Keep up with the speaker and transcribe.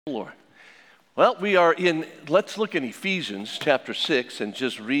Lord. Well, let's look in Ephesians chapter 6 and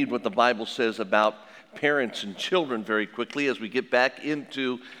just read what the Bible says about parents and children very quickly as we get back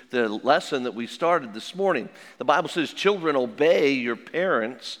into the lesson that we started this morning. The Bible says, children, obey your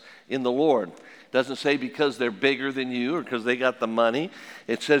parents in the Lord. It doesn't say because they're bigger than you or because they got the money.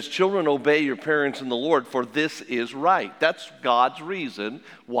 It says, children, obey your parents in the Lord, for this is right. That's God's reason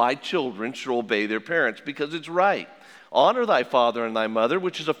why children should obey their parents, because it's right. Honor thy father and thy mother,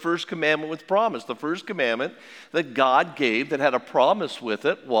 which is a first commandment with promise. The first commandment that God gave that had a promise with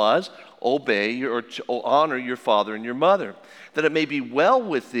it was honor your father and your mother, that it may be well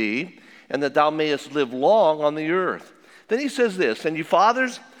with thee and that thou mayest live long on the earth. Then he says this, and you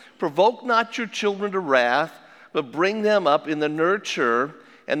fathers, provoke not your children to wrath, but bring them up in the nurture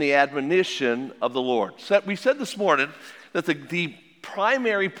and the admonition of the Lord. So we said this morning that the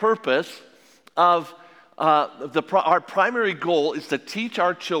primary purpose of our primary goal is to teach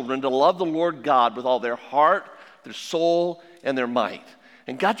our children to love the Lord God with all their heart, their soul, and their might.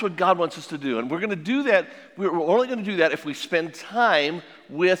 And that's what God wants us to do. And we're going to do that. We're only going to do that if we spend time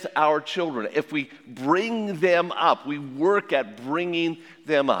with our children, if we bring them up, we work at bringing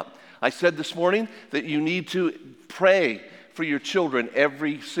them up. I said this morning that you need to pray for your children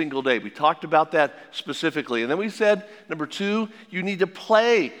every single day. We talked about that specifically. And then we said, number 2, you need to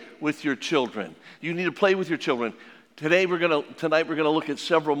play with your children. You need to play with your children. Tonight we're going to look at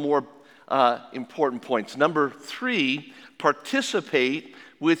several more important points. Number 3, participate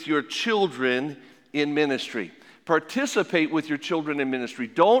with your children in ministry. Participate with your children in ministry.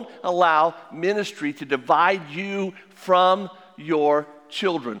 Don't allow ministry to divide you from your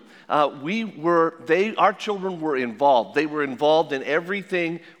children. Our children were involved. They were involved in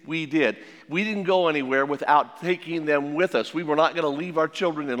everything we did. We didn't go anywhere without taking them with us. We were not going to leave our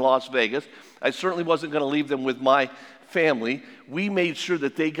children in Las Vegas. I certainly wasn't going to leave them with my family. We made sure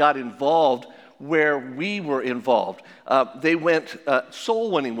that they got involved where we were involved. They went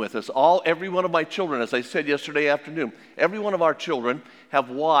soul winning with us. Every one of my children, as I said yesterday afternoon, every one of our children have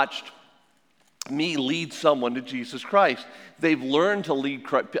watched me lead someone to Jesus Christ. They've learned to lead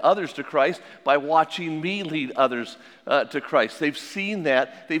others to Christ by watching me lead others to Christ. They've seen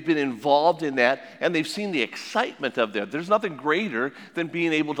that, they've been involved in that, and they've seen the excitement of that. There's nothing greater than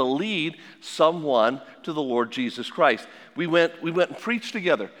being able to lead someone to the Lord Jesus Christ. We went and preached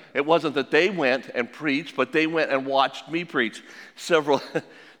together. It wasn't that they went and preached, but they went and watched me preach. Several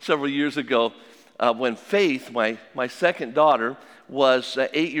years ago, when Faith, my second daughter, was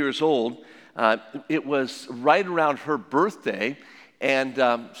 8 years old, it was right around her birthday, and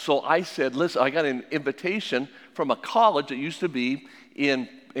so I said, listen, I got an invitation from a college that used to be in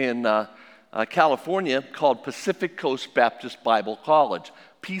California called Pacific Coast Baptist Bible College,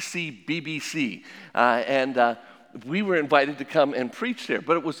 PCBBC, and we were invited to come and preach there.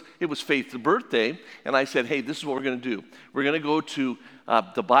 But it was Faith's birthday, and I said, hey, this is what we're going to do. We're going to go to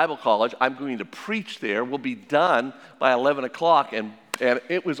the Bible college. I'm going to preach there. We'll be done by 11 o'clock, and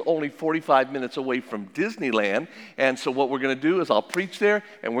it was only 45 minutes away from Disneyland. And so what we're going to do is I'll preach there,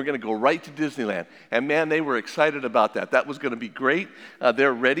 and we're going to go right to Disneyland. And man, they were excited about that. That was going to be great.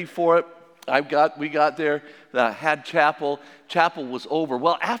 They're ready for it. We got there, had chapel. Chapel was over.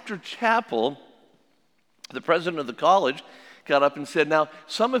 Well, after chapel, the president of the college got up and said, now,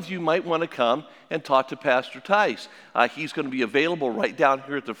 some of you might want to come and talk to Pastor Tice. He's going to be available right down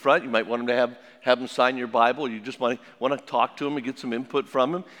here at the front. You might want him to have him sign your Bible. You just want to talk to him and get some input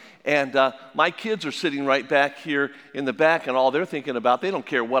from him. And my kids are sitting right back here in the back, and all they're thinking about, they don't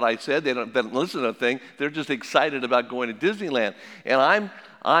care what I said. They don't listen to a thing. They're just excited about going to Disneyland. And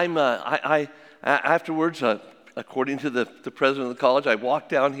I afterwards, according to the president of the college, I walked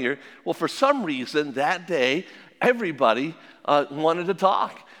down here. Well, for some reason that day, everybody wanted to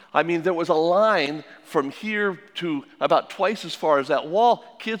talk. I mean, there was a line from here to about twice as far as that wall.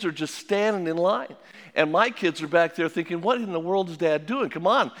 Kids are just standing in line. And my kids are back there thinking, what in the world is Dad doing? Come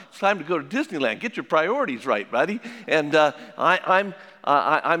on, it's time to go to Disneyland. Get your priorities right, buddy. And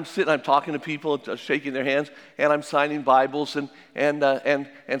I'm sitting, I'm talking to people, shaking their hands, and I'm signing Bibles and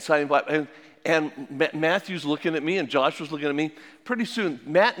signing Bibles. And Matthew's looking at me, and Josh was looking at me. Pretty soon,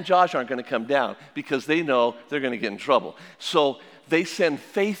 Matt and Josh aren't going to come down because they know they're going to get in trouble. So they send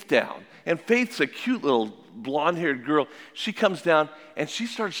Faith down. And Faith's a cute little blonde-haired girl. She comes down, and she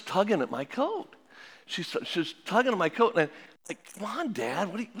starts tugging at my coat. She's tugging at my coat, and I'm like, come on, Dad,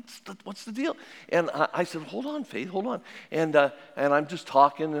 what's the deal? And I said, hold on, Faith, hold on. And I'm just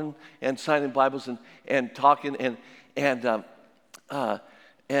talking and signing Bibles and talking,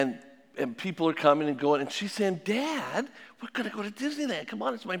 and people are coming and going, and she's saying, Dad, we're going to go to Disneyland. Come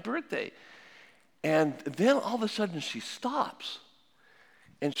on, it's my birthday. And then all of a sudden she stops.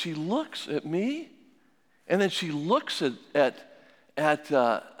 And she looks at me, and then she looks at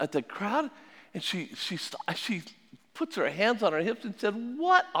the crowd, and she puts her hands on her hips and said,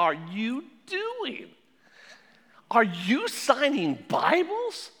 "What are you doing? Are you signing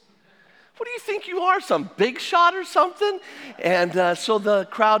Bibles? What do you think you are, some big shot or something?" And so the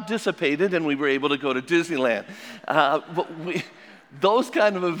crowd dissipated, and we were able to go to Disneyland. Those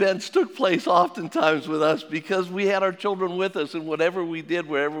kind of events took place oftentimes with us because we had our children with us in whatever we did,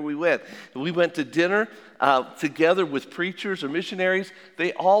 wherever we went. We went to dinner together with preachers or missionaries.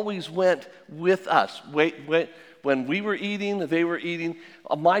 They always went with us. When we were eating, they were eating.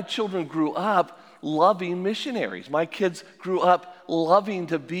 My children grew up loving missionaries. My kids grew up loving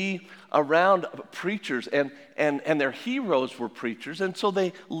to be around preachers, and their heroes were preachers, and so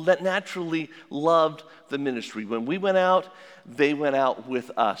they naturally loved the ministry. When we went out, they went out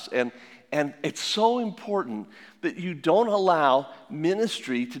with us. And it's so important that you don't allow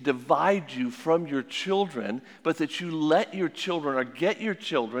ministry to divide you from your children, but that you let your children or get your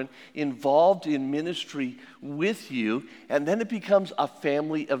children involved in ministry with you, and then it becomes a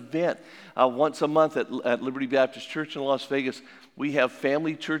family event. Once a month at Liberty Baptist Church in Las Vegas, we have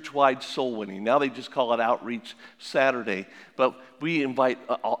family church-wide soul winning. Now they just call it Outreach Saturday. But we invite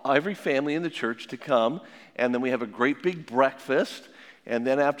every family in the church to come, and then we have a great big breakfast. And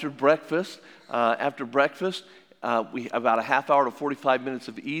then after breakfast, we have about a half hour to 45 minutes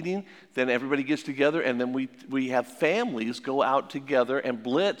of eating. Then everybody gets together, and then we have families go out together and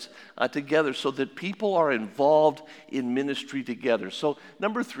blitz together so that people are involved in ministry together. So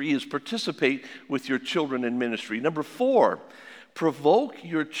number 3 is participate with your children in ministry. Number 4, provoke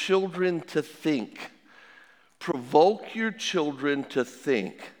your children to think. Provoke your children to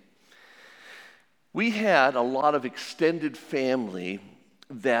think. We had a lot of extended family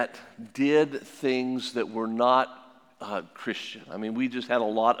that did things that were not Christian. I mean, we just had a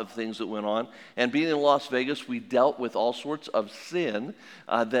lot of things that went on. And being in Las Vegas, we dealt with all sorts of sin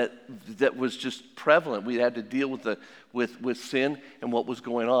that was just prevalent. We had to deal with sin and what was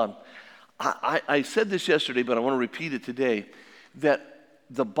going on. I said this yesterday, but I want to repeat it today, that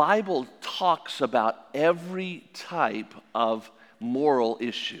the Bible talks about every type of moral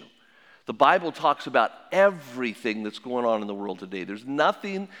issue. The Bible talks about everything that's going on in the world today. There's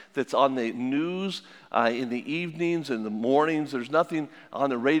nothing that's on the news in the evenings and the mornings. There's nothing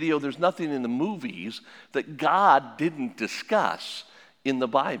on the radio. There's nothing in the movies that God didn't discuss in the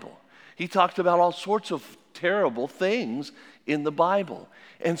Bible. He talked about all sorts of terrible things in the Bible.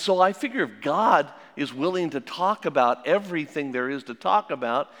 And so I figure if God is willing to talk about everything there is to talk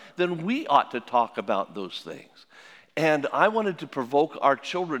about, then we ought to talk about those things. And I wanted to provoke our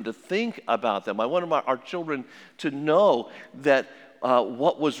children to think about them. I wanted our children to know that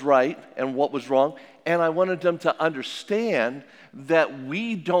what was right and what was wrong. And I wanted them to understand that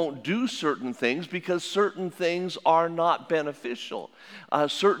we don't do certain things because certain things are not beneficial.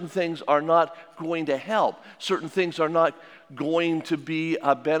 Certain things are not going to help. Certain things are not going to be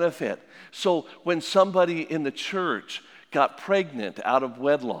a benefit. So when somebody in the church got pregnant out of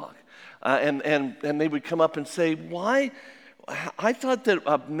wedlock, and they would come up and say, "Why? I thought that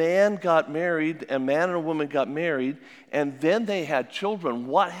a man and a woman got married, and then they had children.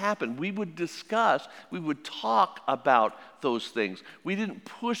 What happened?" We would discuss, we would talk about those things. We didn't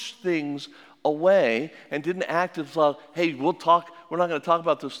push things away and didn't act as well, "Hey, we're not going to talk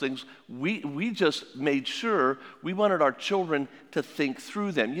about those things." We just made sure we wanted our children to think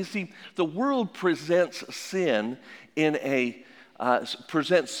through them. You see, the world presents sin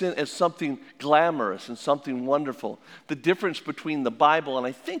as something glamorous and something wonderful. The difference between the Bible, and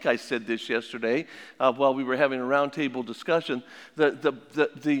I think I said this yesterday while we were having a roundtable discussion, the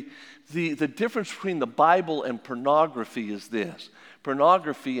difference between the Bible and pornography is this.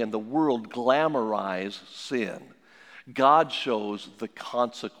 Pornography and the world glamorize sin. God shows the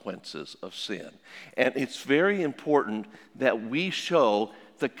consequences of sin. And it's very important that we show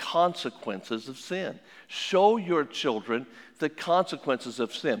the consequences of sin. Show your children the consequences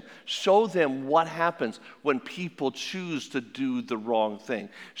of sin. Show them what happens when people choose to do the wrong thing.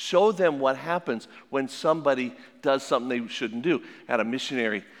 Show them what happens when somebody does something they shouldn't do. I had a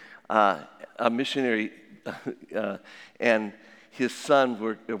missionary and his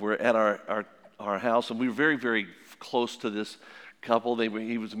son were at our house, and we were very, very close to this couple.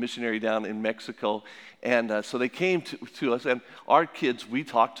 He was a missionary down in Mexico. And so they came to us, and our kids, we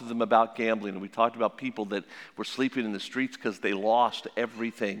talked to them about gambling, and we talked about people that were sleeping in the streets because they lost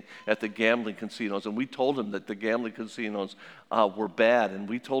everything at the gambling casinos. And we told them that the gambling casinos were bad, and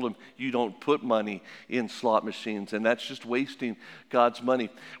we told them, you don't put money in slot machines, and that's just wasting God's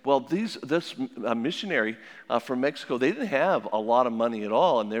money. Well, this missionary from Mexico, they didn't have a lot of money at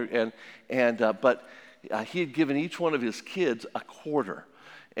all, but he had given each one of his kids a quarter.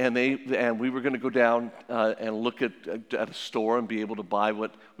 And we were going to go down and look at a store and be able to buy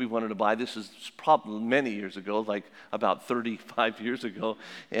what we wanted to buy. This is probably many years ago, like about 35 years ago.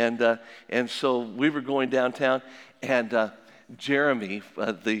 And so we were going downtown, and Jeremy,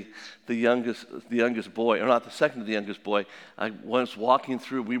 the youngest boy, or not the second to the youngest boy, was walking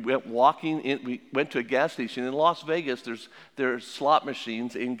through. We went to a gas station in Las Vegas. There's slot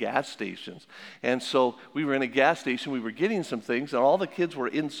machines in gas stations, and so we were in a gas station. We were getting some things, and all the kids were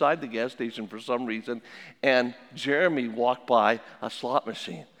inside the gas station for some reason. And Jeremy walked by a slot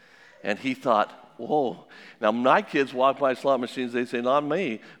machine, and he thought, whoa. Now, my kids walk by slot machines, they say, not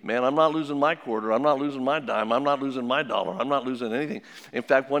me. Man, I'm not losing my quarter. I'm not losing my dime. I'm not losing my dollar. I'm not losing anything. In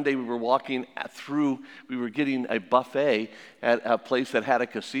fact, one day we were walking through, we were getting a buffet at a place that had a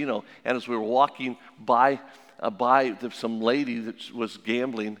casino. And as we were walking by some lady that was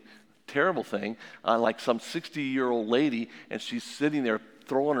gambling, terrible thing, like some 60-year-old lady, and she's sitting there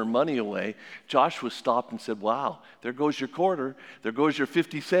throwing her money away. Joshua stopped and said, wow, there goes your quarter, there goes your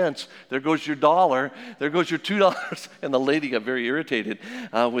 50 cents, there goes your dollar, there goes your $2. And the lady got very irritated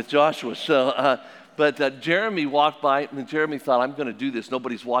with Joshua. But Jeremy walked by, and Jeremy thought, I'm going to do this.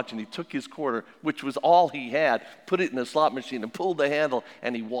 Nobody's watching. He took his quarter, which was all he had, put it in a slot machine and pulled the handle,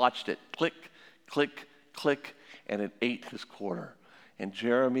 and he watched it. Click, click, click, and it ate his quarter. And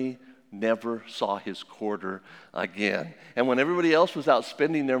Jeremy never saw his quarter again. And when everybody else was out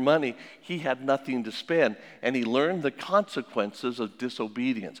spending their money, he had nothing to spend. And he learned the consequences of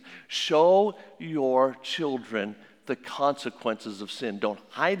disobedience. Show your children the consequences of sin. Don't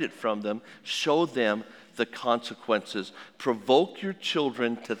hide it from them. Show them the consequences. Provoke your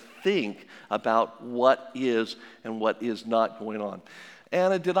children to think about what is and what is not going on.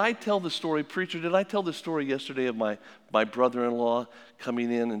 Anna, did I tell the story, preacher, did I tell the story yesterday of my brother-in-law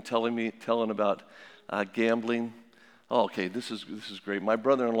coming in and telling about gambling? Oh, okay, this is great. My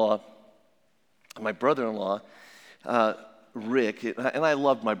brother-in-law, Rick, and I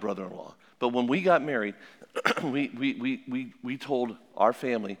loved my brother-in-law, but when we got married, we told our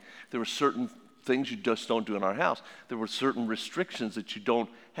family there were certain things you just don't do in our house. There were certain restrictions that you don't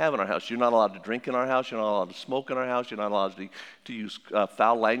have in our house. You're not allowed to drink in our house. You're not allowed to smoke in our house. You're not allowed to use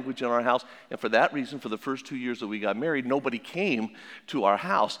foul language in our house. And for that reason, for the first 2 years that we got married, nobody came to our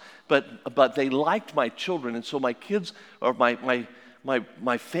house. But they liked my children, and so my kids, or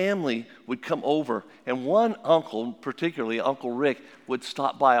my family would come over, and one uncle, particularly Uncle Rick, would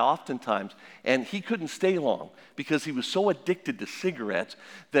stop by oftentimes, and he couldn't stay long because he was so addicted to cigarettes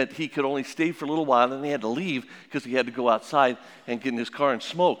that he could only stay for a little while, and then he had to leave because he had to go outside and get in his car and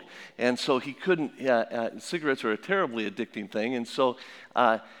smoke. And so he couldn't, cigarettes are a terribly addicting thing, and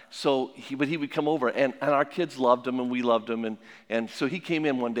but he would come over, and our kids loved him, and we loved him, and so he came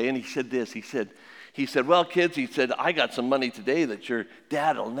in one day, and he said this, he said, well, kids, he said, I got some money today that your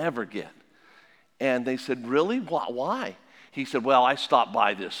dad will never get. And they said, really? Why? He said, well, I stopped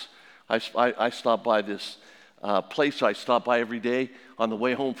by this. I stopped by this place I stopped by every day on the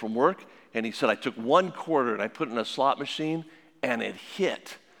way home from work. And he said, I took one quarter and I put it in a slot machine and it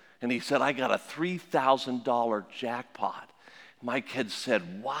hit. And he said, I got a $3,000 jackpot. My kids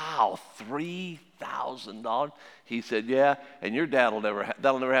said, wow, $3,000? He said, yeah, and your dad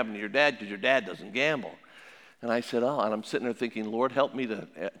that'll never happen to your dad because your dad doesn't gamble. And I said, oh, and I'm sitting there thinking, Lord, help me to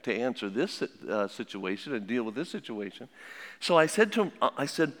answer this situation and deal with this situation. So I said to him, I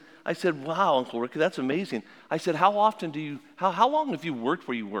said, wow, Uncle Rick, that's amazing. I said, how long have you worked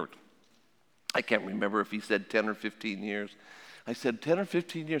where you worked? I can't remember if he said 10 or 15 years. I said, 10 or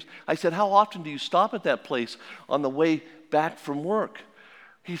 15 years. I said, how often do you stop at that place on the way back from work?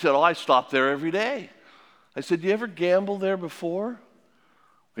 He said, oh, I stop there every day. I said, you ever gamble there before?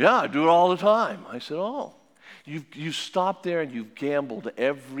 Yeah, I do it all the time. I said, oh, you stopped there and you've gambled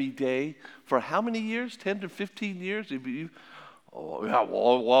every day for how many years? 10 to 15 years? Oh, yeah,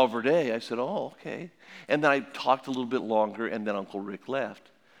 well, every day. I said, oh, okay. And then I talked a little bit longer, and then Uncle Rick left.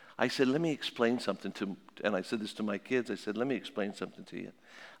 I said, let me explain something and I said this to my kids. I said, let me explain something to you.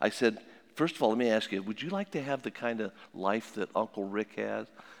 I said, first of all, let me ask you, would you like to have the kind of life that Uncle Rick has?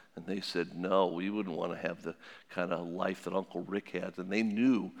 And they said, no, we wouldn't want to have the kind of life that Uncle Rick had. And they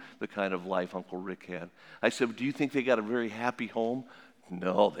knew the kind of life Uncle Rick had. I said, do you think they got a very happy home?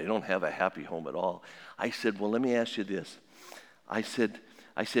 No, they don't have a happy home at all. I said, well, let me ask you this. I said,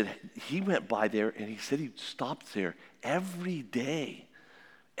 he went by there and he said he stopped there every day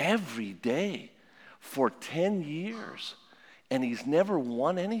for 10 years. And he's never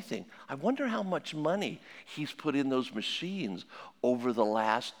won anything. I wonder how much money he's put in those machines over the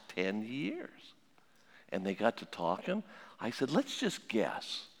last 10 years. And they got to talking. I said, let's just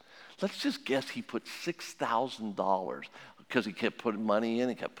guess. Let's just guess he put $6,000 because he kept putting money in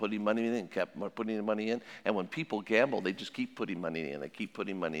and kept putting money in and kept putting money in. And when people gamble, they just keep putting money in. They keep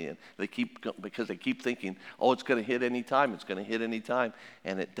putting money in. Because they keep thinking, oh, it's going to hit any time. It's going to hit any time.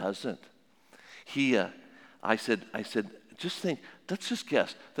 And it doesn't. I said, just think, let's just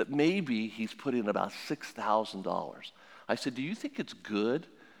guess that maybe he's put in about $6,000. I said, do you think it's good,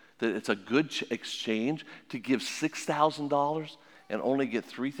 that it's a good exchange to give $6,000 and only get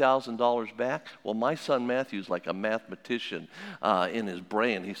 $3,000 back? Well, my son Matthew's like a mathematician in his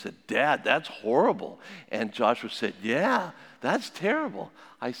brain. He said, Dad, that's horrible. And Joshua said, yeah, that's terrible.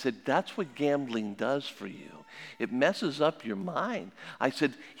 I said, that's what gambling does for you. It messes up your mind. I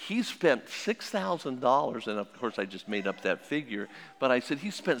said, he spent $6,000, and of course I just made up that figure, but I said, he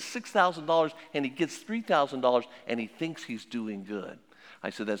spent $6,000 and he gets $3,000 and he thinks he's doing good. I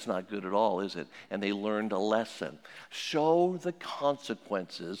said, that's not good at all, is it? And they learned a lesson. Show the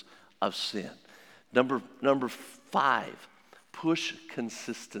consequences of sin. Number 5, push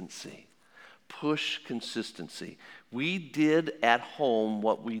consistency. Push consistency. We did at home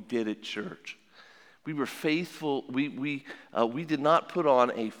what we did at church. We were faithful. We did not put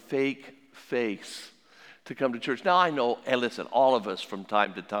on a fake face to come to church. Now I know, and listen, all of us from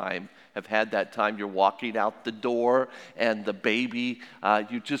time to time have had that time. You're walking out the door, and the baby,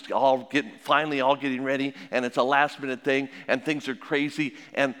 you just finally all getting ready, and it's a last minute thing, and things are crazy,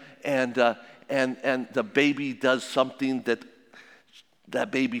 and the baby does something that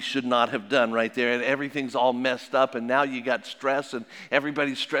baby should not have done right there, and everything's all messed up, and now you got stress, and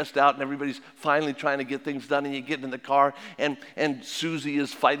everybody's stressed out, and everybody's finally trying to get things done, and you get in the car, and Susie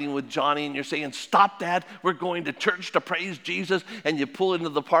is fighting with Johnny, and you're saying, stop, Dad, we're going to church to praise Jesus, and you pull into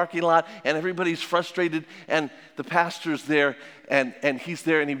the parking lot, and everybody's frustrated, and the pastor's there, and he's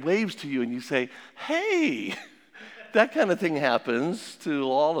there, and he waves to you, and you say, hey. That kind of thing happens to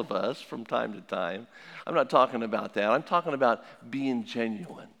all of us from time to time. I'm not talking about that. I'm talking about being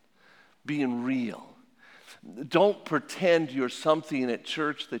genuine, being real. Don't pretend you're something at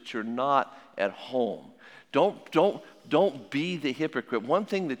church that you're not at home. Don't be the hypocrite. One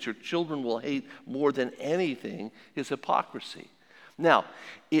thing that your children will hate more than anything is hypocrisy. Now,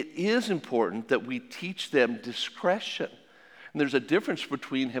 it is important that we teach them discretion. And there's a difference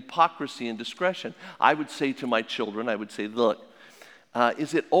between hypocrisy and discretion. I would say to my children, look,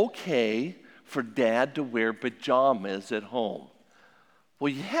 is it okay for Dad to wear pajamas at home?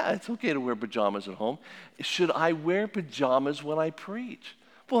 Well, yeah, it's okay to wear pajamas at home. Should I wear pajamas when I preach?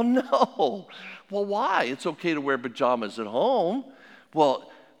 Well, no. Well, why? It's okay to wear pajamas at home. Well,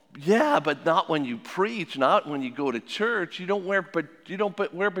 yeah, but not when you preach, not when you go to church. You don't wear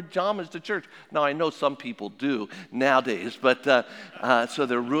pajamas to church. Now, I know some people do nowadays, but so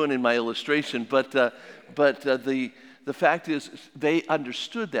they're ruining my illustration. But the fact is, they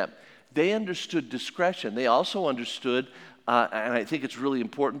understood that. They understood discretion. They also understood, and I think it's really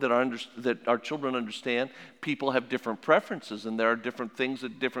important that our children understand people have different preferences, and there are different things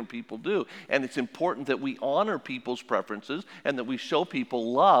that different people do. And it's important that we honor people's preferences and that we show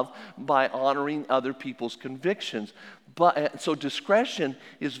people love by honoring other people's convictions. So discretion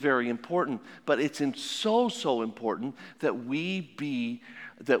is very important, but it's so important that we be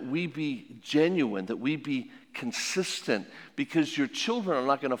genuine, that we be consistent, because your children are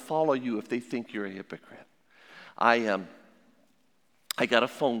not going to follow you if they think you're a hypocrite. I got a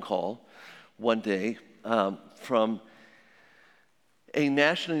phone call one day from a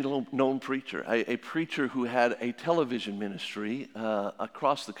nationally known preacher, a preacher who had a television ministry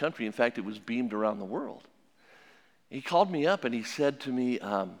across the country. In fact, it was beamed around the world. He called me up and he said to me,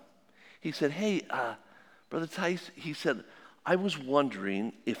 hey, Brother Tice, he said, I was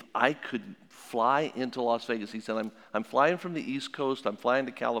wondering if I could fly into Las Vegas. He said, I'm flying from the East Coast. I'm flying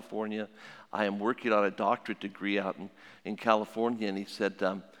to California. I am working on a doctorate degree out in California. And he said,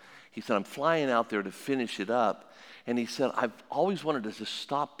 I'm flying out there to finish it up. And he said, I've always wanted to just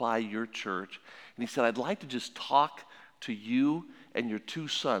stop by your church. And he said, I'd like to just talk to you and your 2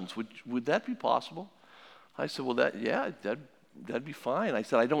 sons. Would that be possible? I said, well, that'd be fine. I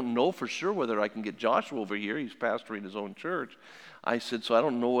said, I don't know for sure whether I can get Joshua over here. He's pastoring his own church. I said, so I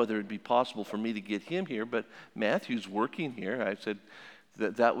don't know whether it'd be possible for me to get him here, but Matthew's working here. I said,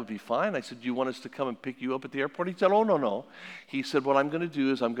 that would be fine. I said, do you want us to come and pick you up at the airport? He said, oh, no. He said, what I'm going to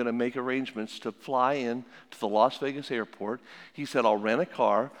do is I'm going to make arrangements to fly in to the Las Vegas airport. He said, I'll rent a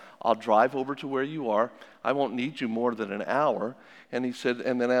car. I'll drive over to where you are. I won't need you more than an hour. And he said,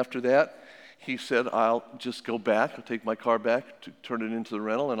 and then after that, he said, I'll just go back. I'll take my car back, to turn it into the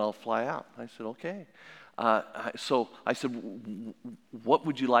rental, and I'll fly out. I said, okay. So I said, what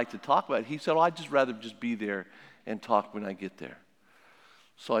would you like to talk about? He said, I'd just rather just be there and talk when I get there.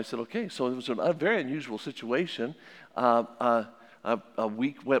 So I said, okay. So it was a very unusual situation. A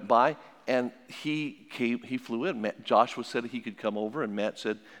week went by, and he flew in. Joshua said he could come over, and Matt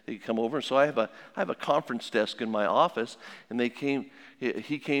said he could come over. So I have a conference desk in my office, and they came.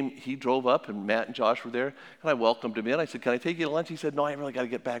 He drove up, and Matt and Josh were there, and I welcomed him in. I said, can I take you to lunch? He said, no, I really got to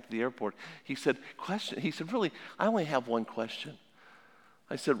get back to the airport. He said, question. He said, really, I only have one question.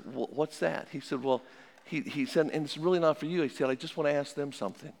 I said, well, what's that? He said, well, he said, and it's really not for you. He said, I just want to ask them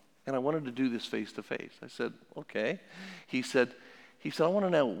something, and I wanted to do this face to face. I said, okay. He said, I want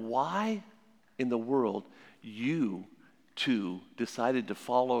to know why in the world you two decided to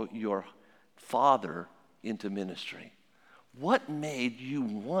follow your father into ministry. What made you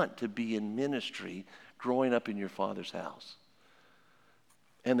want to be in ministry growing up in your father's house?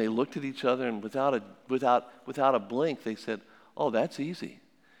 And they looked at each other, and without a blink, they said, oh, that's easy.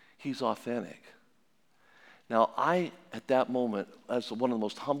 He's authentic. Now, at that moment, that's one of the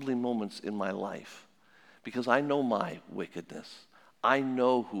most humbling moments in my life, because I know my wickedness. I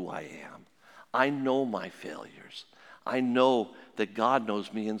know who I am. I know my failures. I know that God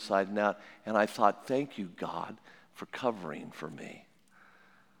knows me inside and out, and I thought, thank you, God, for covering for me.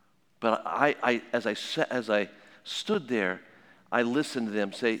 But as I stood there, I listened to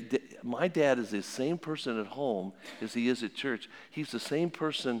them say, my dad is the same person at home as he is at church. He's the same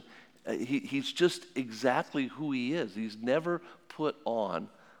person. He's just exactly who he is. He's never put on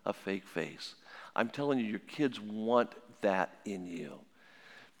a fake face. I'm telling you, your kids want that in you.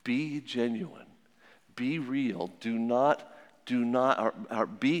 Be genuine. Be real.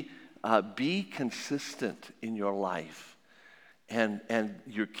 Be consistent in your life, and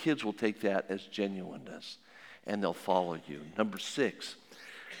your kids will take that as genuineness, and they'll follow you. Number 6,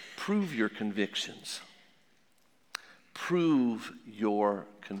 prove your convictions. Prove your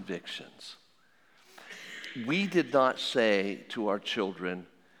convictions. We did not say to our children,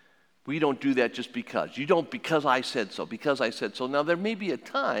 we don't do that just because. You don't because I said so, because I said so. Now, there may be a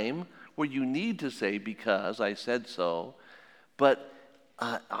time where you need to say because I said so, but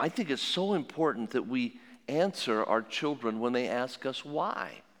I think it's so important that we answer our children when they ask us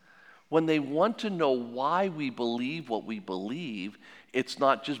why. When they want to know why we believe what we believe, it's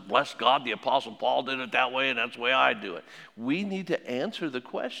not just, bless God, the Apostle Paul did it that way, and that's the way I do it. We need to answer the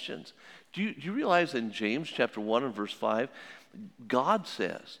questions. Do you realize in James chapter 1 and verse 5,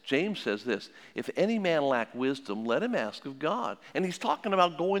 James says this, if any man lack wisdom, let him ask of God. And he's talking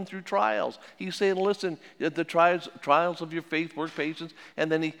about going through trials. He's saying, listen, the trials of your faith work patience. And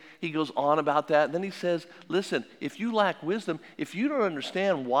then he goes on about that. And then he says, listen, if you lack wisdom, if you don't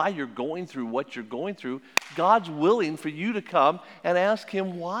understand why you're going through what you're going through, God's willing for you to come and ask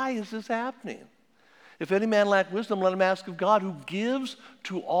him, why is this happening? If any man lack wisdom, let him ask of God, who gives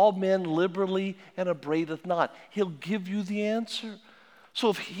to all men liberally and upbraideth not. He'll give you the answer.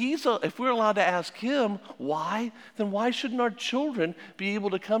 So if we're allowed to ask him why, then why shouldn't our children be able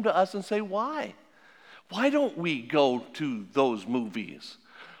to come to us and say why? Why don't we go to those movies?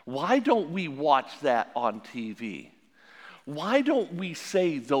 Why don't we watch that on TV? Why don't we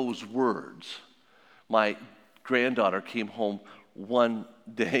say those words? My granddaughter came home one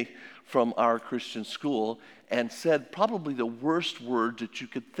day from our Christian school and said probably the worst words that you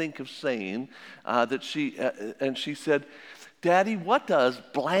could think of saying, and she said, Daddy, what does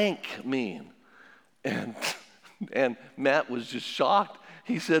blank mean? And Matt was just shocked.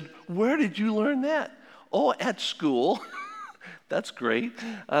 He said, where did you learn that? Oh, at school. That's great.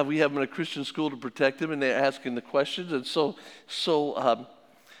 We have him in a Christian school to protect him, and they're asking the questions. And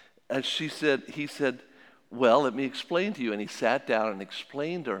as he said, well, let me explain to you. And he sat down and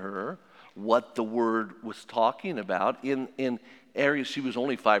explained to her what the word was talking about in areas. She was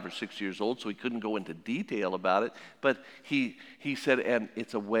only 5 or 6 years old, so he couldn't go into detail about it. But he said, and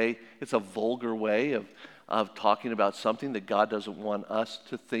it's a vulgar way of talking about something that God doesn't want us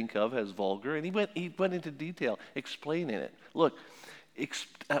to think of as vulgar. And he went into detail explaining it. Look,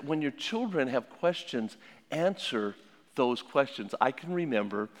 when your children have questions, answer those questions. I can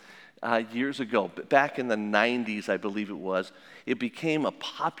remember years ago, back in the 90s, I believe it was, it became a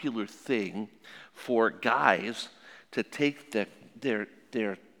popular thing for guys to take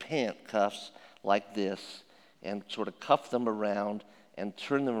their pant cuffs like this and sort of cuff them around and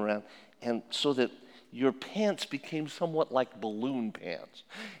turn them around, and so that your pants became somewhat like balloon pants.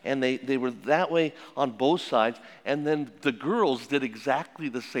 And they were that way on both sides, and then the girls did exactly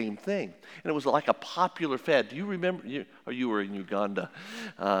the same thing. And it was like a popular fad. Do you remember? You were in Uganda.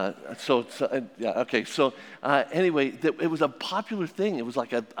 Anyway, it was a popular thing. It was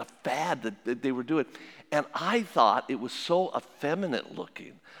like a fad that they were doing. And I thought it was so effeminate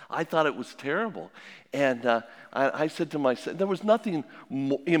looking. I thought it was terrible. And I said to myself, there was nothing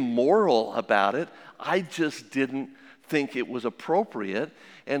immoral about it. I just didn't think it was appropriate.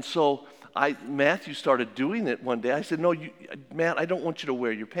 And so Matthew started doing it one day. I said, no, Matt, I don't want you to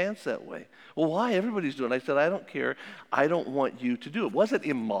wear your pants that way. Well, why? Everybody's doing it. I said, I don't care. I don't want you to do it. It wasn't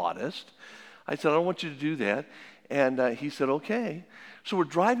immodest. I said, I don't want you to do that. And he said, okay. So we're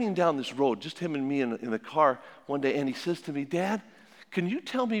driving down this road, just him and me in the car one day, and he says to me, Dad, can you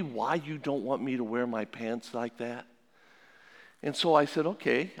tell me why you don't want me to wear my pants like that? And so I said,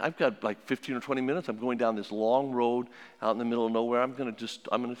 okay, I've got like 15 or 20 minutes. I'm going down this long road out in the middle of nowhere. I'm going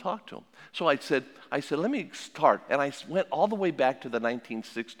to talk to him. So I said, let me start. And I went all the way back to the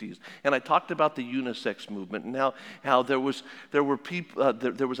 1960s. And I talked about the unisex movement and how there was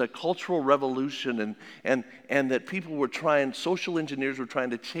a cultural revolution and that people were social engineers were trying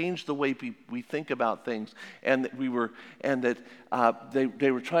to change the way we think about things. And that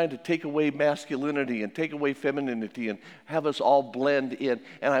they were trying to take away masculinity and take away femininity and have us all blend in.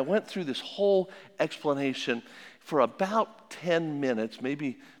 And I went through this whole explanation for about 10 minutes,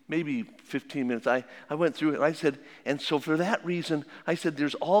 maybe 15 minutes. I went through it, and I said, and so for that reason, I said,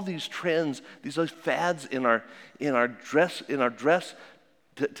 there's all these trends, these fads in our dress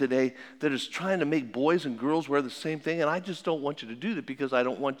today that is trying to make boys and girls wear the same thing, and I just don't want you to do that because I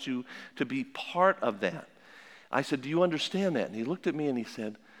don't want you to be part of that. I said, do you understand that? And he looked at me and he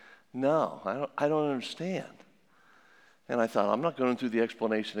said, no, I don't understand. And I thought, I'm not going through the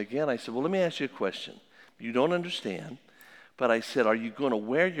explanation again. I said, well, let me ask you a question. You don't understand, but I said, are you going to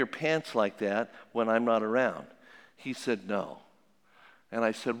wear your pants like that when I'm not around? He said, no. And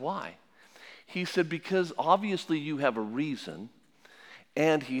I said, why? He said, because obviously you have a reason.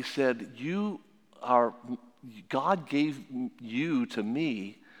 And he said, God gave you to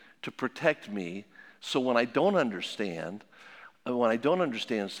me to protect me, so when I don't understand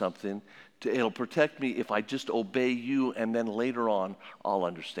something, it'll protect me if I just obey you, and then later on, I'll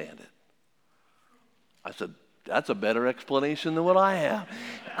understand it. I said, that's a better explanation than what I have.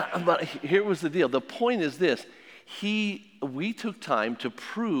 But here was the deal. The point is this. We took time to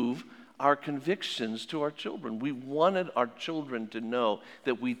prove our convictions to our children. We wanted our children to know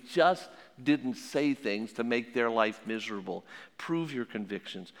that we just didn't say things to make their life miserable. Prove your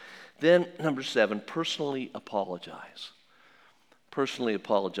convictions. Then, number 7, personally apologize. Personally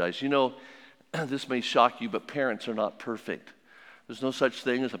apologize. You know, this may shock you, but parents are not perfect. There's no such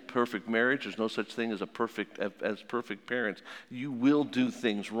thing as a perfect marriage. There's no such thing as perfect parents. You will do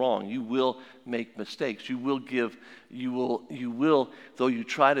things wrong. You will make mistakes. You will, though you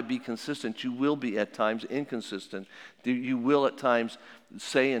try to be consistent, you will be at times inconsistent. You will at times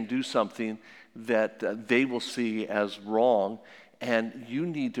say and do something that they will see as wrong. And you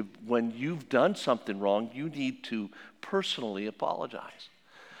need to, when you've done something wrong, you need to personally apologize.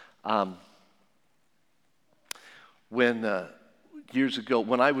 Years ago,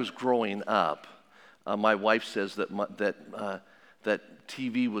 when I was growing up, my wife says that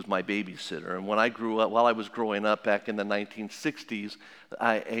TV was my babysitter. And when I grew up, while I was growing up back in the 1960s,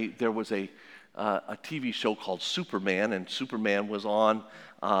 there was a TV show called Superman, and Superman was on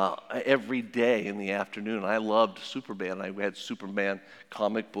every day in the afternoon. I loved Superman. I had Superman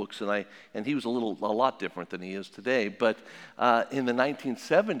comic books, and he was a lot different than he is today. But in the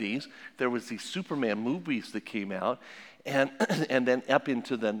 1970s, there was these Superman movies that came out. And then up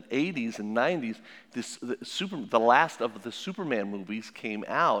into the 80s and 90s, the last of the Superman movies came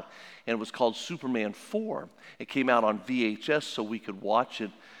out, and it was called Superman 4. It came out on VHS so we could watch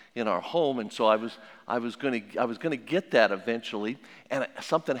it in our home, and so I was going to get that eventually, and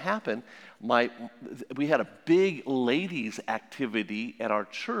something happened. We had a big ladies' activity at our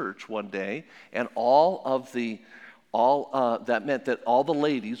church one day, and that meant that all the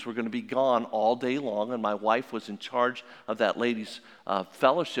ladies were going to be gone all day long, and my wife was in charge of that ladies'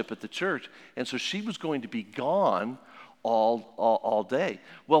 fellowship at the church, and so she was going to be gone all day.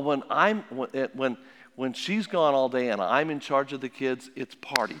 Well, when she's gone all day and I'm in charge of the kids, it's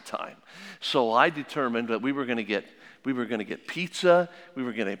party time. So I determined that we were going to get we were going to get pizza, we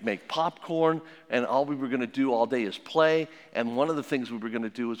were going to make popcorn, and all we were going to do all day is play. And one of the things we were going to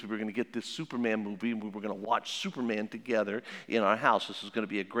do is we were going to get this Superman movie, and we were going to watch Superman together in our house. This was going to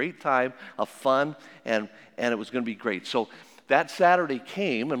be a great time of fun, and it was going to be great. So that Saturday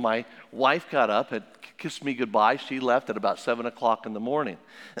came, and my wife got up and kissed me goodbye. She left at about 7 o'clock in the morning.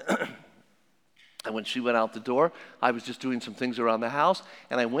 And when she went out the door, I was just doing some things around the house,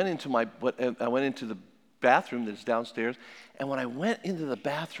 and I went into the bathroom that's downstairs. And when I went into the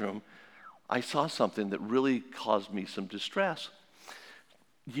bathroom, I saw something that really caused me some distress.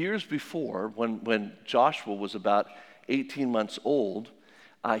 Years before, when Joshua was about 18 months old,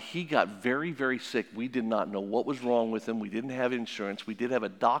 he got very, very sick. We did not know what was wrong with him. We didn't have insurance. We did have a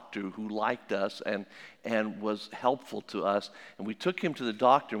doctor who liked us and was helpful to us. And we took him to the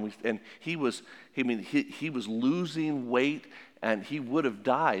doctor, and he was losing weight, and he would have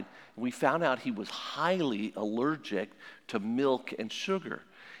died. We found out he was highly allergic to milk and sugar.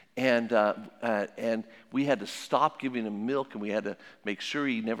 And we had to stop giving him milk, and we had to make sure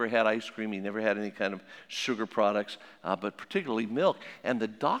he never had ice cream, he never had any kind of sugar products, but particularly milk. And the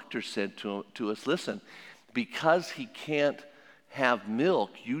doctor said to us, listen, because he can't have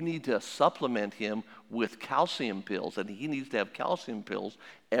milk, you need to supplement him with calcium pills, and he needs to have calcium pills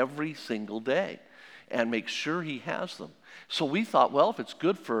every single day and make sure he has them. So we thought, well, if it's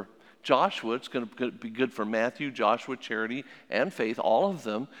good for Joshua, it's going to be good for Matthew, Joshua, Charity, and Faith. All of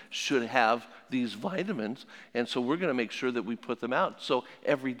them should have these vitamins, and so we're going to make sure that we put them out. So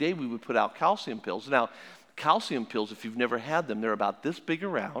every day we would put out calcium pills. Now, calcium pills, if you've never had them, they're about this big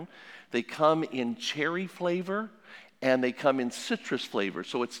around. They come in cherry flavor, and they come in citrus flavor.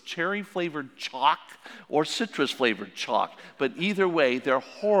 So it's cherry-flavored chalk or citrus-flavored chalk. But either way, they're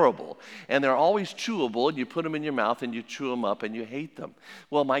horrible. And they're always chewable, and you put them in your mouth, and you chew them up, and you hate them.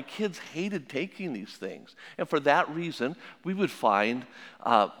 Well, my kids hated taking these things. And for that reason, we would find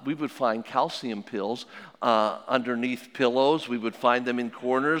calcium pills underneath pillows. We would find them in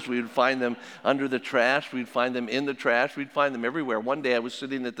corners. We would find them under the trash. We'd find them in the trash. We'd find them everywhere. One day I was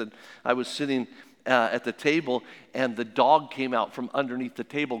sitting at the table, and the dog came out from underneath the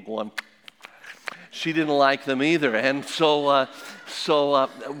table going, she didn't like them either. And so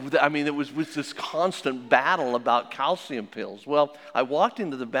it was this constant battle about calcium pills. Well, I walked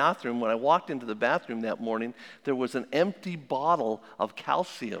into the bathroom. When I walked into the bathroom that morning, there was an empty bottle of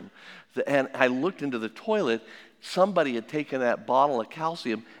calcium. And I looked into the toilet. Somebody had taken that bottle of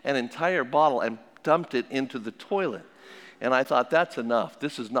calcium, an entire bottle, and dumped it into the toilet. And I thought, that's enough.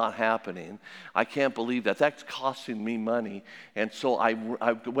 This is not happening. I can't believe that. That's costing me money. And so I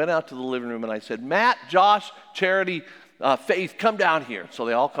went out to the living room and I said, Matt, Josh, Charity, Faith, come down here. So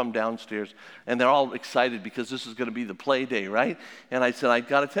they all come downstairs, and they're all excited because this is going to be the play day, right? And I said, I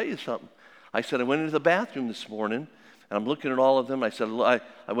got to tell you something. I said, I went into the bathroom this morning, and I'm looking at all of them. I said, I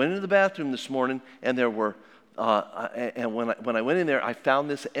went into the bathroom this morning, and there were, and when I went in there, I found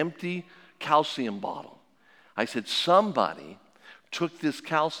this empty calcium bottle. I said, somebody took this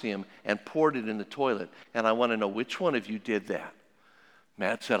calcium and poured it in the toilet, and I want to know which one of you did that.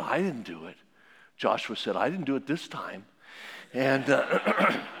 Matt said, I didn't do it. Joshua said, I didn't do it this time. And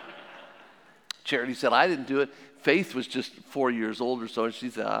Charity said, I didn't do it. Faith was just 4 years older, so she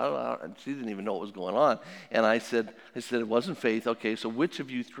said, and she didn't even know what was going on. And I said, it wasn't Faith. Okay, so which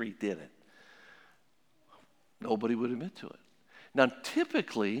of you three did it? Nobody would admit to it. Now,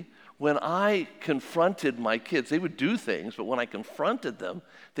 typically, when I confronted my kids, they would do things, but when I confronted them,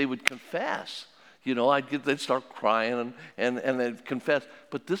 they would confess. You know, they'd start crying and they'd confess.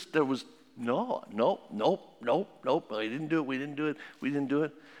 But there was, nope, we didn't do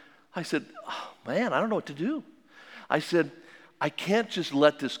it. I said, oh, man, I don't know what to do. I said, I can't just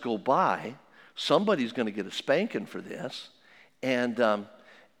let this go by. Somebody's going to get a spanking for this, and I'm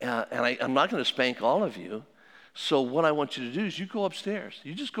not going to spank all of you. So what I want you to do is you go upstairs.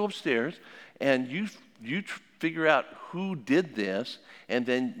 You just go upstairs, and you figure out who did this, and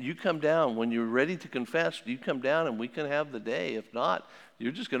then you come down. When you're ready to confess, you come down, and we can have the day. If not,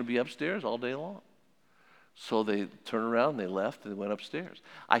 you're just going to be upstairs all day long. So they turned around, they left, and they went upstairs.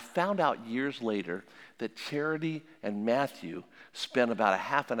 I found out years later that Charity and Matthew spent about a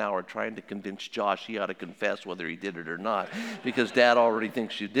half an hour trying to convince Josh he ought to confess whether he did it or not, because Dad already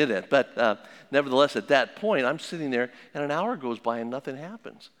thinks you did it. But nevertheless, at that point, I'm sitting there, and an hour goes by and nothing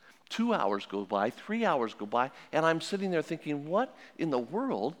happens. 2 hours go by, 3 hours go by, and I'm sitting there thinking, what in the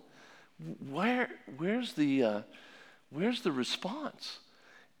world? Where's the response?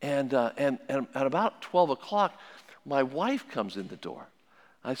 And at about 12 o'clock, my wife comes in the door.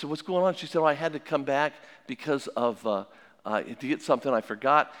 I said, what's going on? She said, I had to come back because of to get something I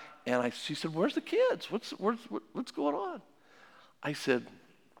forgot. she said, where's the kids? What's going on? I said,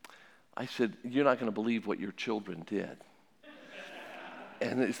 you're not going to believe what your children did.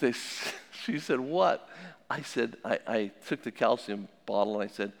 And she said, what? I said, I took the calcium bottle and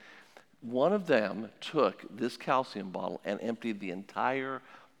I said, one of them took this calcium bottle and emptied the entire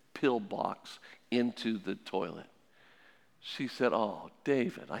pill box into the toilet. She said, oh,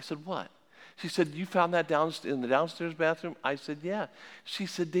 David. I said, what? She said, you found that in the downstairs bathroom? I said, yeah. She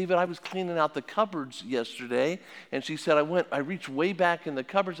said, David, I was cleaning out the cupboards yesterday. And she said, I reached way back in the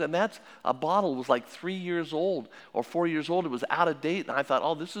cupboards, and that's a bottle was like 3 years old or 4 years old. It was out of date. And I thought,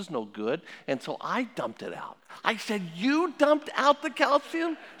 oh, this is no good. And so I dumped it out. I said, you dumped out the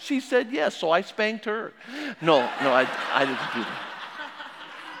calcium? She said, yes. So I spanked her. No, I didn't do that.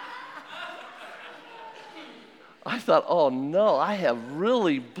 I thought, oh no, I have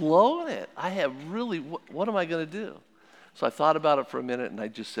really blown it. What am I going to do? So I thought about it for a minute, and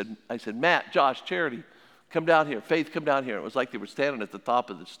I said, Matt, Josh, Charity, come down here. Faith, come down here. It was like they were standing at the top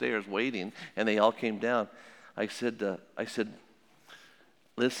of the stairs waiting, and they all came down. I said,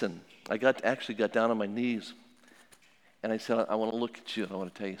 listen, I actually got down on my knees, and I said, I want to look at you, and I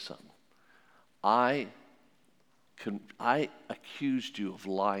want to tell you something. I accused you of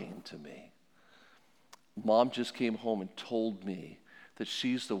lying to me. Mom just came home and told me that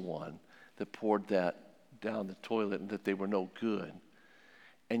she's the one that poured that down the toilet and that they were no good.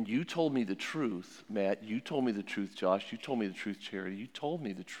 And you told me the truth, Matt. You told me the truth, Josh. You told me the truth, Charity. You told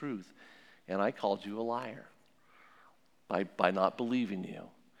me the truth. And I called you a liar by not believing you.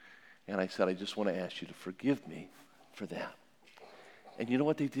 And I said, I just want to ask you to forgive me for that. And you know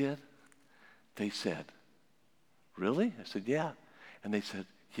what they did? They said, really? I said, yeah. And they said,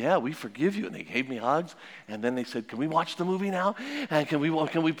 yeah, we forgive you. And they gave me hugs. And then they said, can we watch the movie now? And can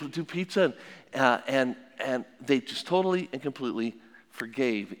we do pizza? And they just totally and completely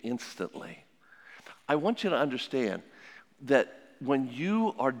forgave instantly. I want you to understand that when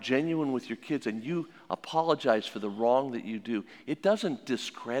you are genuine with your kids and you apologize for the wrong that you do, it doesn't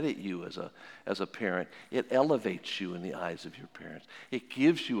discredit you as a parent. It elevates you in the eyes of your parents. It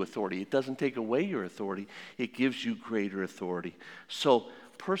gives you authority. It doesn't take away your authority. It gives you greater authority. So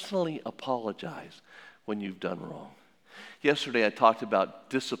personally apologize when you've done wrong. Yesterday I talked about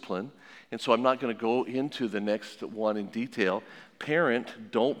discipline, and so I'm not going to go into the next one in detail.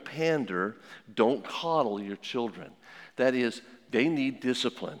 Parent, don't pander, don't coddle your children. That is, they need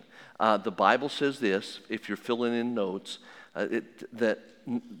discipline. The Bible says this, if you're filling in notes, we're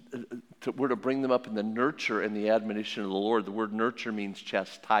to bring them up in the nurture and the admonition of the Lord. The word nurture means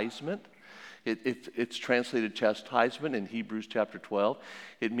chastisement. It's translated chastisement in Hebrews chapter 12.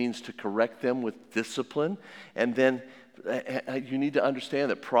 It means to correct them with discipline. And then you need to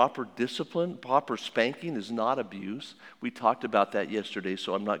understand that proper discipline, proper spanking is not abuse. We talked about that yesterday,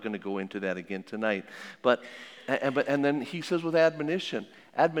 so I'm not going to go into that again tonight. And then he says with admonition.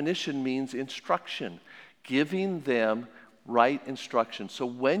 Admonition means instruction, giving them right instruction. So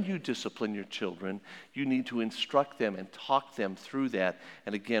when you discipline your children, you need to instruct them and talk them through that.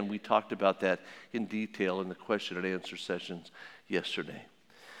 And again, we talked about that in detail in the question and answer sessions yesterday.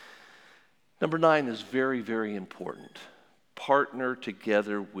 Number 9 is very, very important. Partner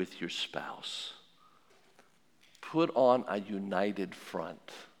together with your spouse. Put on a united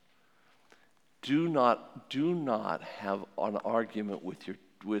front. Do not have an argument with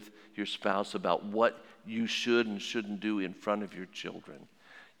your spouse about what you should and shouldn't do in front of your children.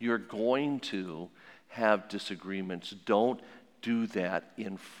 You're going to have disagreements. Don't do that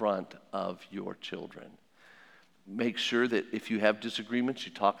in front of your children. Make sure that if you have disagreements,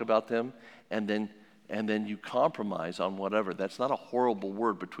 you talk about them, and then you compromise on whatever. That's not a horrible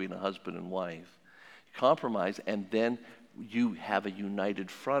word between a husband and wife. Compromise, and then you have a united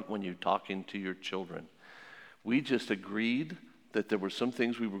front when you're talking to your children. We just agreed that there were some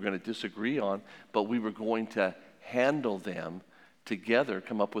things we were going to disagree on, but we were going to handle them together,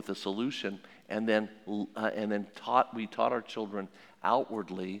 come up with a solution, and then we taught our children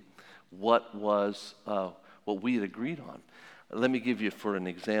outwardly what we had agreed on. Let me give you for an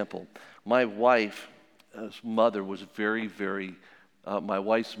example. My wife's mother was very, very. My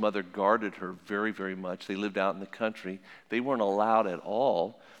wife's mother guarded her very, very much. They lived out in the country. They weren't allowed at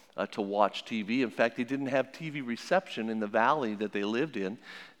all to watch TV. In fact, they didn't have TV reception in the valley that they lived in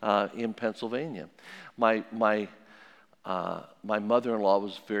Pennsylvania. My mother-in-law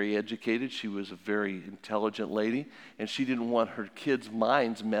was very educated. She was a very intelligent lady, and she didn't want her kids'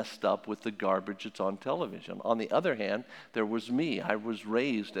 minds messed up with the garbage that's on television. On the other hand, there was me. I was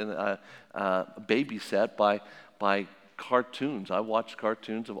raised and babysat by cartoons. I watched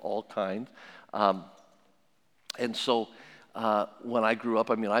cartoons of all kinds. And so when I grew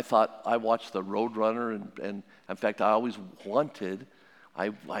up, I mean, I watched the Roadrunner, and in fact, I always wanted,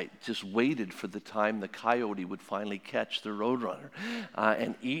 I just waited for the time the coyote would finally catch the Roadrunner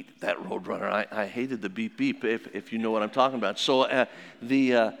and eat that Roadrunner. I hated the beep beep, if you know what I'm talking about. So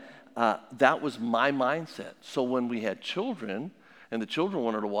that was my mindset. So when we had children, and the children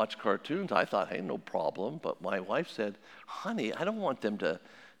wanted to watch cartoons, I thought, hey, no problem. But my wife said, honey, I don't want them to.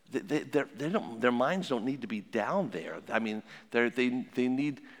 Their minds don't need to be down there. I mean, they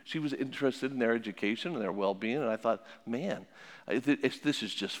need. She was interested in their education and their well-being, and I thought, man, this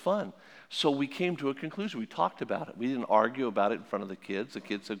is just fun. So we came to a conclusion. We talked about it. We didn't argue about it in front of the kids. The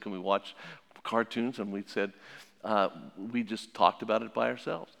kids said, "Can we watch cartoons?" And we said, we just talked about it by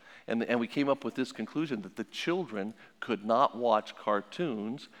ourselves. And we came up with this conclusion that the children could not watch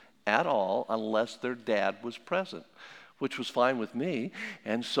cartoons at all unless their dad was present, which was fine with me.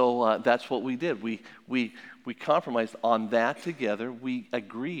 And so that's what we did. We compromised on that together. We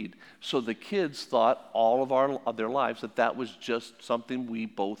agreed. So the kids thought all of their lives that was just something we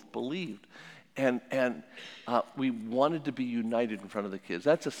both believed. And we wanted to be united in front of the kids.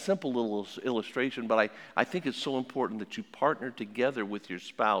 That's a simple little illustration, but I think it's so important that you partner together with your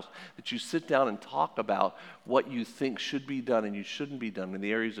spouse, that you sit down and talk about what you think should be done and you shouldn't be done in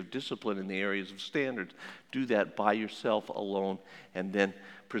the areas of discipline, in the areas of standards. Do that by yourself alone, and then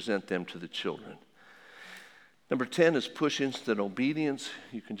present them to the children. Number 10 is push instant obedience.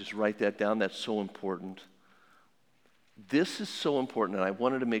 You can just write that down. That's so important. This is so important, and I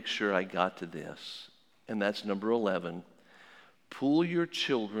wanted to make sure I got to this, and that's number 11. Pull your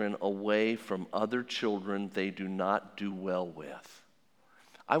children away from other children they do not do well with.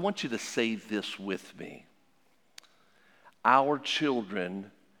 I want you to say this with me. Our children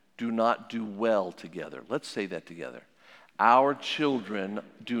do not do well together. Let's say that together. Our children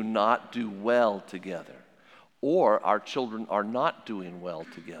do not do well together, or our children are not doing well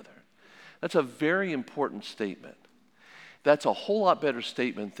together. That's a very important statement. That's a whole lot better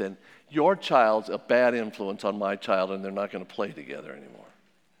statement than your child's a bad influence on my child and they're not going to play together anymore.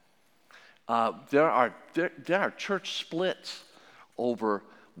 There are church splits over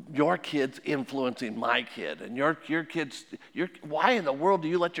your kids influencing my kid, and your kids. Why in the world do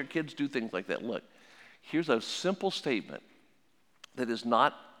you let your kids do things like that? Look, here's a simple statement that is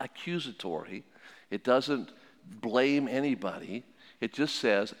not accusatory. It doesn't blame anybody. It just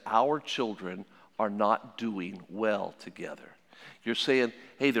says our children are not doing well together. You're saying,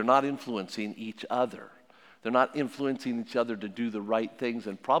 hey, they're not influencing each other. They're not influencing each other to do the right things,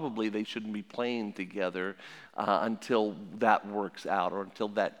 and probably they shouldn't be playing together until that works out or until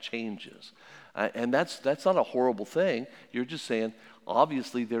that changes. And that's not a horrible thing. You're just saying,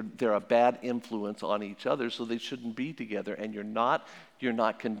 obviously, they're a bad influence on each other, so they shouldn't be together. And you're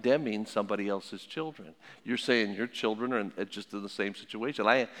not condemning somebody else's children. You're saying your children are just in the same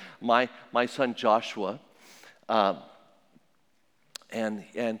situation. My son Joshua and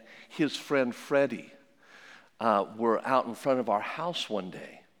his friend Freddie were out in front of our house one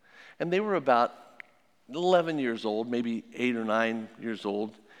day, and they were about 11 years old, maybe 8 or 9 years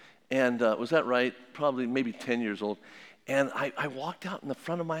old, and was that right? Probably maybe 10 years old. And I walked out in the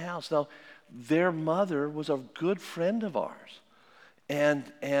front of my house. Now, their mother was a good friend of ours, and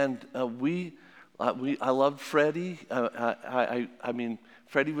I loved Freddie. I mean,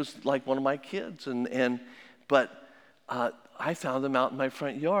 Freddie was like one of my kids, but I found them out in my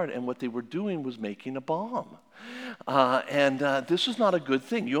front yard, and what they were doing was making a bomb. This is not a good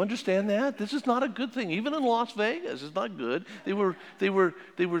thing. You understand that? This is not a good thing. Even in Las Vegas, it's not good. They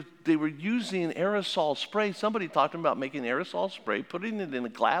were using aerosol spray. Somebody talked about making aerosol spray, putting it in a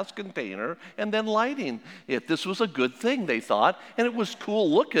glass container, and then lighting it. This was a good thing, they thought, and it was cool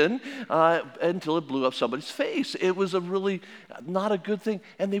looking until it blew up somebody's face. It was a really not a good thing.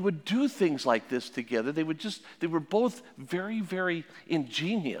 And they would do things like this together. They were both very, very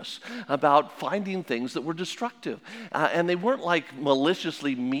ingenious about finding things that were destructive. And they weren't like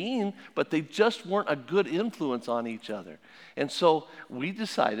maliciously mean, but they just weren't a good influence on each other. And so we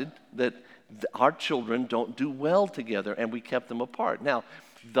decided that our children don't do well together, and we kept them apart. Now,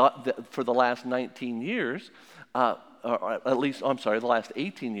 for the last 19 years, or at least, the last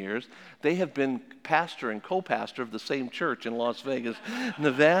 18 years, they have been pastor and co-pastor of the same church in Las Vegas,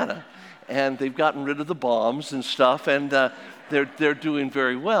 Nevada. And they've gotten rid of the bombs and stuff, and they're doing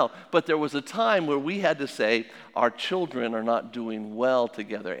very well. But there was a time where we had to say, our children are not doing well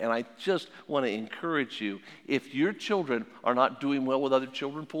together. And I just want to encourage you, if your children are not doing well with other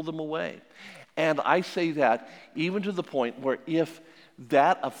children, pull them away. And I say that even to the point where if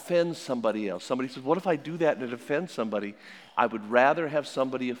that offends somebody else, somebody says, what if I do that and it offends somebody? I would rather have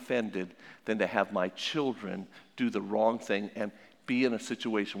somebody offended than to have my children do the wrong thing and be in a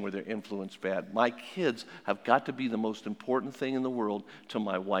situation where they're influenced bad. My kids have got to be the most important thing in the world to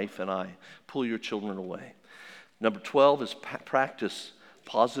my wife and I. Pull your children away. Number 12 is practice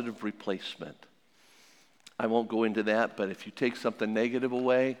positive replacement. I won't go into that, but if you take something negative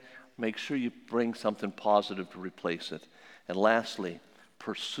away, make sure you bring something positive to replace it. And lastly,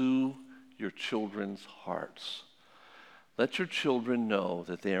 pursue your children's hearts. Let your children know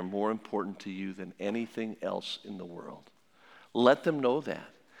that they are more important to you than anything else in the world. Let them know that.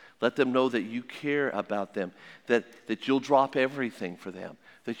 Let them know that you care about them, that you'll drop everything for them,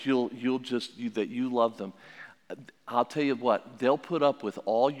 that you love them. I'll tell you what, they'll put up with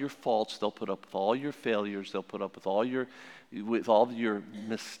all your faults, they'll put up with all your failures, they'll put up with all your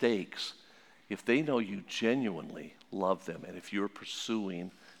mistakes if they know you genuinely love them and if you're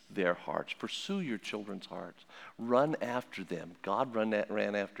pursuing their hearts. Pursue your children's hearts. Run after them. God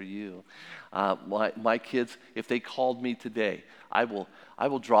ran after you. My kids, if they called me today, I will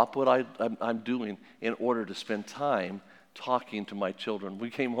drop what I'm doing in order to spend time talking to my children. We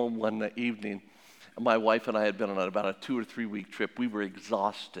came home one evening. My wife and I had been on about a 2 or 3 week trip. We were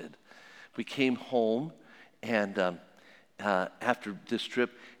exhausted. We came home and after this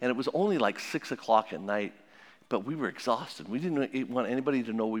trip, and it was only like 6 o'clock at night, but we were exhausted. We didn't want anybody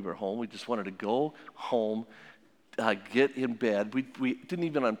to know we were home. We just wanted to go home, get in bed. We didn't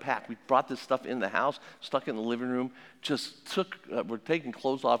even unpack. We brought this stuff in the house, stuck it in the living room, we're taking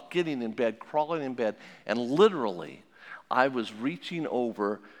clothes off, getting in bed, crawling in bed, and literally I was reaching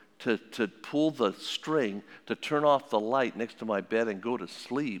over to pull the string to turn off the light next to my bed and go to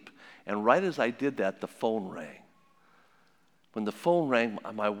sleep. And right as I did that, the phone rang. When the phone rang,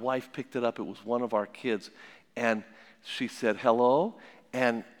 my wife picked it up. It was one of our kids. And she said, hello?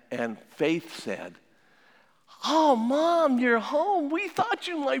 And Faith said, oh, Mom, you're home. We thought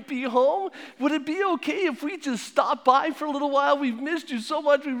you might be home. Would it be okay if we just stopped by for a little while? We've missed you so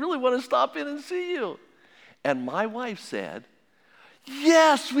much. We really want to stop in and see you. And my wife said,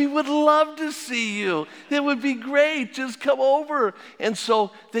 yes, we would love to see you. It would be great. Just come over. And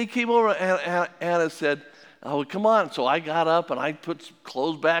so they came over, and Anna said, oh, come on. So I got up, and I put some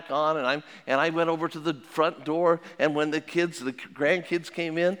clothes back on, and I went over to the front door, and when the grandkids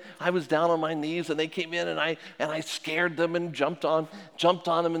came in, I was down on my knees, and they came in, and I scared them and jumped on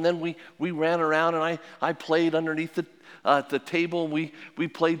them, and then we ran around, and I played underneath the table, and we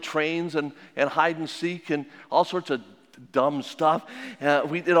played trains and hide and seek and all sorts of dumb stuff.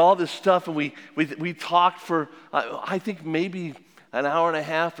 We did all this stuff, and we talked for I think maybe an hour and a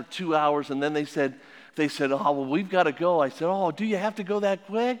half or 2 hours, and then they said, oh, well, we've got to go. I said, oh, do you have to go that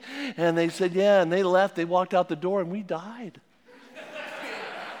quick? And they said, yeah, and they left. They walked out the door, and we died.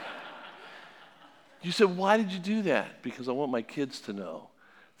 You said, why did you do that? Because I want my kids to know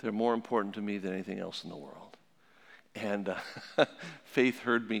they're more important to me than anything else in the world. And Faith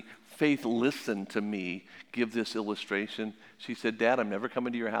heard me. Faith listened to me give this illustration. She said, Dad, I'm never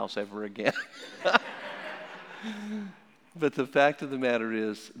coming to your house ever again. But the fact of the matter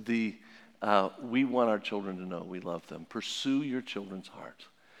is, we want our children to know we love them. Pursue your children's hearts.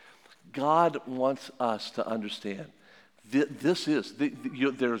 God wants us to understand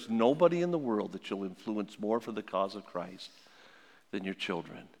there's nobody in the world that you'll influence more for the cause of Christ than your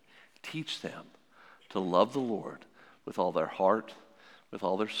children. Teach them to love the Lord with all their heart, with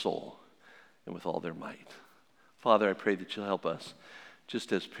all their soul, and with all their might. Father, I pray that you'll help us,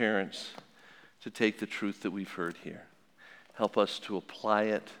 just as parents, to take the truth that we've heard here. Help us to apply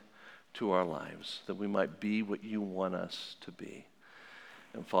it to our lives, that we might be what you want us to be.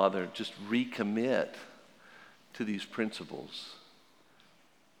 And Father, just recommit to these principles.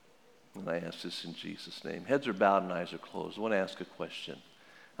 And I ask this in Jesus' name. Heads are bowed and eyes are closed. I want to ask a question.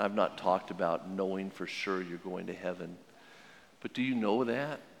 I've not talked about knowing for sure you're going to heaven, but do you know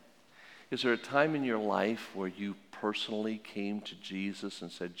that? Is there a time in your life where you personally came to Jesus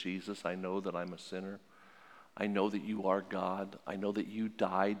and said, Jesus, I know that I'm a sinner. I know that you are God. I know that you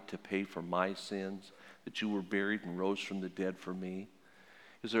died to pay for my sins, that you were buried and rose from the dead for me.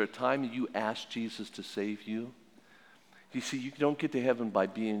 Is there a time that you asked Jesus to save you? You see, you don't get to heaven by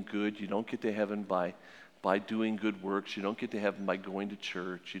being good. You don't get to heaven by doing good works. You don't get to heaven by going to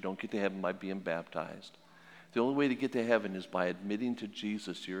church. You don't get to heaven by being baptized. The only way to get to heaven is by admitting to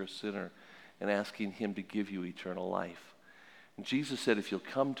Jesus you're a sinner and asking him to give you eternal life. And Jesus said, if you'll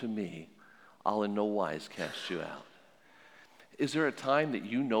come to me, I'll in no wise cast you out. Is there a time that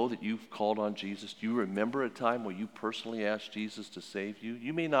you know that you've called on Jesus? Do you remember a time where you personally asked Jesus to save you?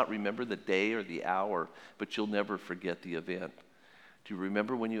 You may not remember the day or the hour, but you'll never forget the event. Do you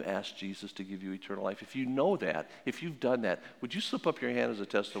remember when you asked Jesus to give you eternal life? If you know that, if you've done that, would you slip up your hand as a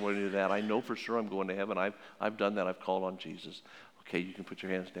testimony to that? I know for sure I'm going to heaven. I've done that. I've called on Jesus. Okay, you can put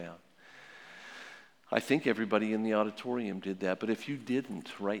your hands down. I think everybody in the auditorium did that, but if you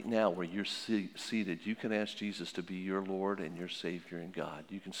didn't, right now where you're seated, you can ask Jesus to be your Lord and your Savior and God.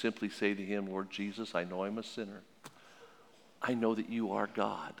 You can simply say to him, Lord Jesus, I know I'm a sinner. I know that you are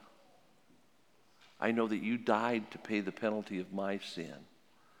God. I know that you died to pay the penalty of my sin.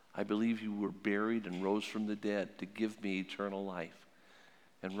 I believe you were buried and rose from the dead to give me eternal life.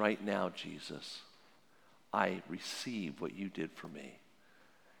 And right now, Jesus, I receive what you did for me.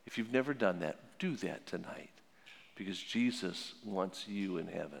 If you've never done that, do that tonight, because Jesus wants you in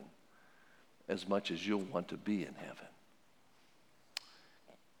heaven as much as you'll want to be in heaven.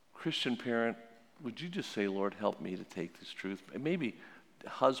 Christian parent, would you just say, Lord, help me to take this truth? And maybe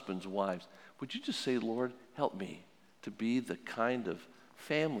husbands, wives, would you just say, Lord, help me to be the kind of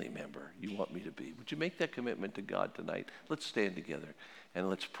family member you want me to be? Would you make that commitment to God tonight? Let's stand together and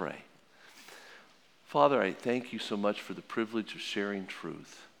let's pray. Father, I thank you so much for the privilege of sharing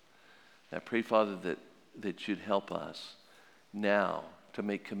truth. I pray, Father, that you'd help us now to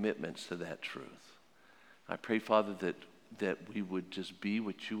make commitments to that truth. I pray, Father, that we would just be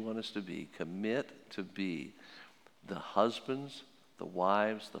what you want us to be, commit to be the husbands, the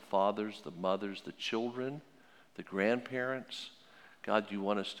wives, the fathers, the mothers, the children, the grandparents, God, you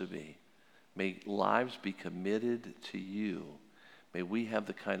want us to be. May lives be committed to you. May we have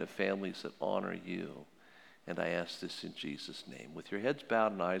the kind of families that honor you. And I ask this in Jesus' name. With your heads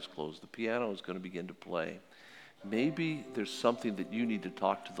bowed and eyes closed, the piano is going to begin to play. Maybe there's something that you need to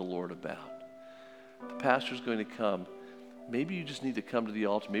talk to the Lord about. The pastor's going to come. Maybe you just need to come to the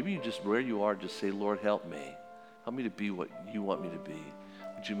altar. Maybe you just, where you are, just say, Lord, help me. Help me to be what you want me to be.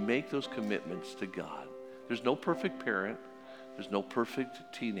 Would you make those commitments to God? There's no perfect parent. There's no perfect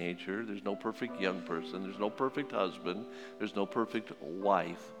teenager. There's no perfect young person. There's no perfect husband. There's no perfect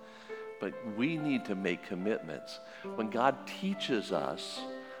wife. But we need to make commitments. When God teaches us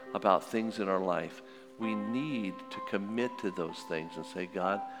about things in our life, we need to commit to those things and say,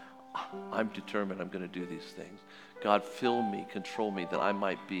 God, I'm determined I'm going to do these things. God, fill me, control me, that I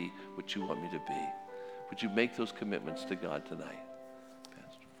might be what you want me to be. Would you make those commitments to God tonight?